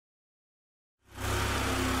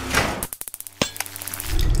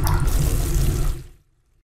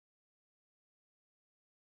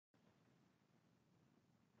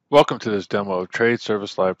Welcome to this demo of Trade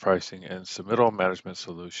Service Live Pricing and Submittal Management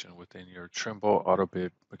Solution within your Trimble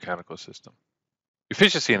AutoBid Mechanical system.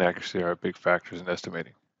 Efficiency and accuracy are big factors in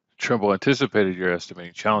estimating. Trimble anticipated your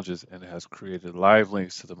estimating challenges and has created live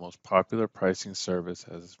links to the most popular pricing service,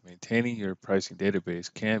 as maintaining your pricing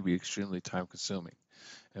database can be extremely time consuming,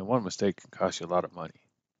 and one mistake can cost you a lot of money.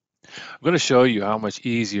 I'm going to show you how much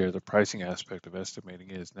easier the pricing aspect of estimating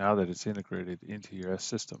is now that it's integrated into your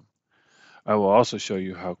system. I will also show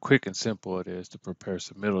you how quick and simple it is to prepare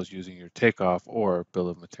submittals using your takeoff or bill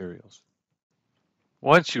of materials.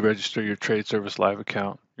 Once you register your Trade Service Live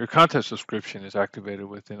account, your content subscription is activated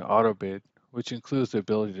within AutoBid, which includes the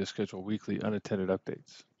ability to schedule weekly unattended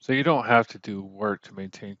updates. So you don't have to do work to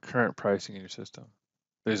maintain current pricing in your system.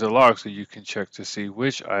 There's a log so you can check to see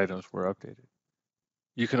which items were updated.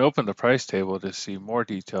 You can open the price table to see more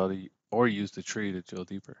detail or use the tree to drill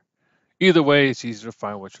deeper. Either way, it's easy to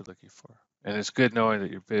find what you're looking for, and it's good knowing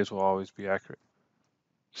that your bids will always be accurate.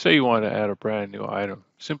 Say you want to add a brand new item,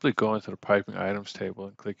 simply go into the piping items table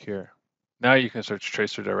and click here. Now you can search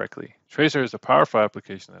Tracer directly. Tracer is a powerful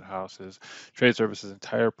application that houses Trade Service's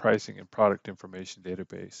entire pricing and product information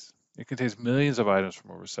database. It contains millions of items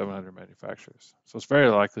from over 700 manufacturers, so it's very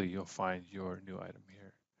likely you'll find your new item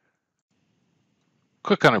here.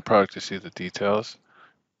 Click on a product to see the details.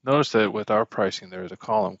 Notice that with our pricing, there is a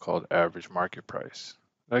column called Average Market Price.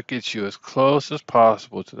 That gets you as close as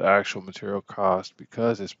possible to the actual material cost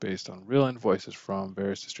because it's based on real invoices from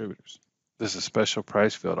various distributors. This is a special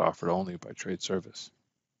price field offered only by Trade Service.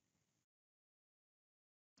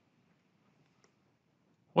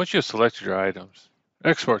 Once you have selected your items,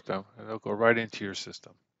 export them and they'll go right into your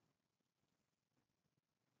system.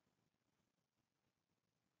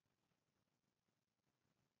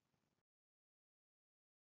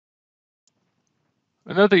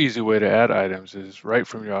 Another easy way to add items is right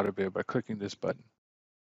from your AutoBid by clicking this button.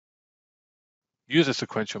 Use the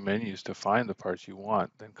sequential menus to find the parts you want,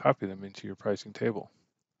 then copy them into your pricing table.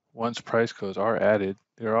 Once price codes are added,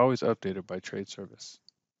 they are always updated by Trade Service.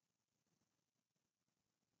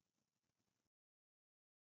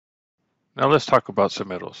 Now let's talk about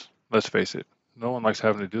submittals. Let's face it, no one likes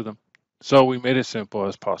having to do them. So we made it simple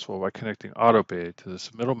as possible by connecting AutoBid to the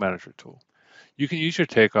Submittal Manager tool. You can use your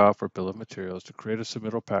takeoff or bill of materials to create a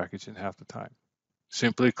submittal package in half the time.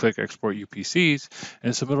 Simply click Export UPCs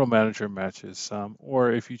and Submittal Manager matches some,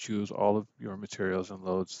 or if you choose all of your materials and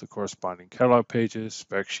loads the corresponding catalog pages,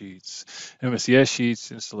 spec sheets, MSCS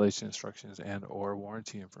sheets, installation instructions, and or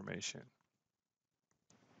warranty information.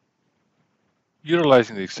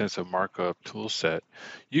 Utilizing the extensive markup toolset,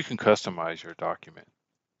 you can customize your document.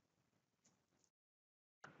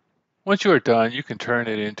 Once you are done, you can turn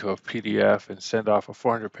it into a PDF and send off a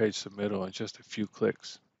 400-page submittal in just a few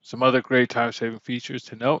clicks. Some other great time-saving features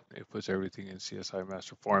to note: it puts everything in CSI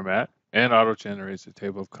master format and auto-generates a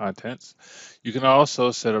table of contents. You can also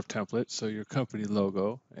set up templates so your company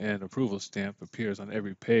logo and approval stamp appears on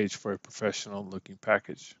every page for a professional-looking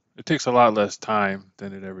package. It takes a lot less time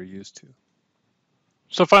than it ever used to.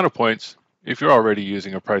 So final points: if you're already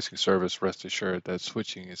using a pricing service, rest assured that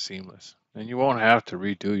switching is seamless, and you won't have to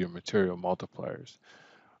redo your material multipliers.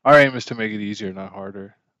 Our aim is to make it easier, not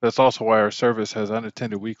harder. That's also why our service has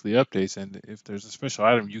unattended weekly updates, and if there's a special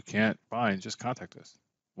item you can't find, just contact us.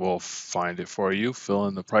 We'll find it for you, fill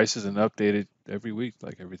in the prices, and update it every week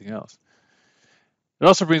like everything else. It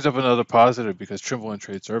also brings up another positive because Trimble and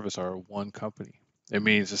Trade Service are one company. It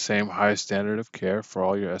means the same high standard of care for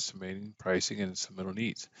all your estimating, pricing, and submittal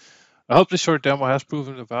needs. I hope this short demo has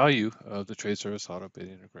proven the value of the Trade Service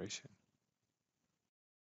AutoBid integration.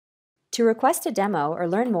 To request a demo or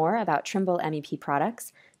learn more about Trimble MEP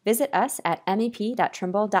products, visit us at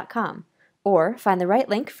mep.trimble.com or find the right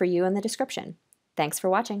link for you in the description. Thanks for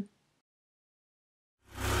watching.